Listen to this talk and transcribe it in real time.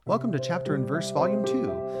Welcome to Chapter and Verse Volume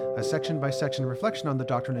 2, a section-by-section reflection on the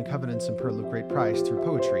Doctrine and Covenants and Pearl of Great Price through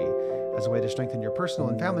poetry, as a way to strengthen your personal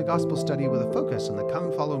and family gospel study with a focus on the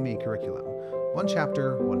Come Follow Me curriculum. One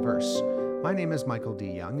chapter, one verse. My name is Michael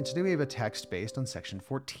D. Young, and today we have a text based on Section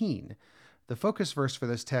 14. The focus verse for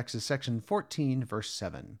this text is Section 14, verse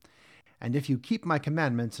 7. And if you keep my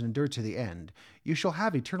commandments and endure to the end, you shall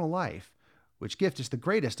have eternal life, which gift is the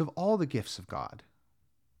greatest of all the gifts of God.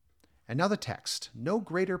 And now the text, no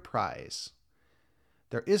greater prize.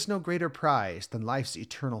 There is no greater prize than life's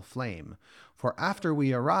eternal flame, for after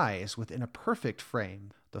we arise within a perfect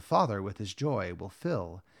frame, the Father with his joy will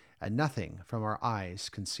fill, and nothing from our eyes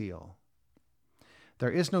conceal.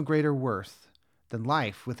 There is no greater worth than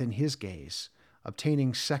life within his gaze,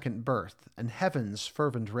 obtaining second birth, and heaven's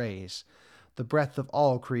fervent rays, the breath of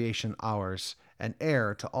all creation ours, and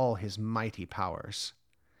heir to all his mighty powers.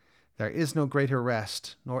 There is no greater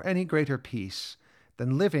rest, nor any greater peace,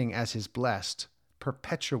 than living as his blessed,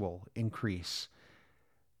 perpetual increase.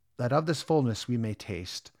 That of this fullness we may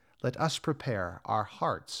taste, let us prepare our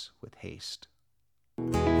hearts with haste.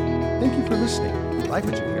 Thank you for listening. If you like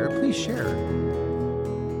what you hear, please share.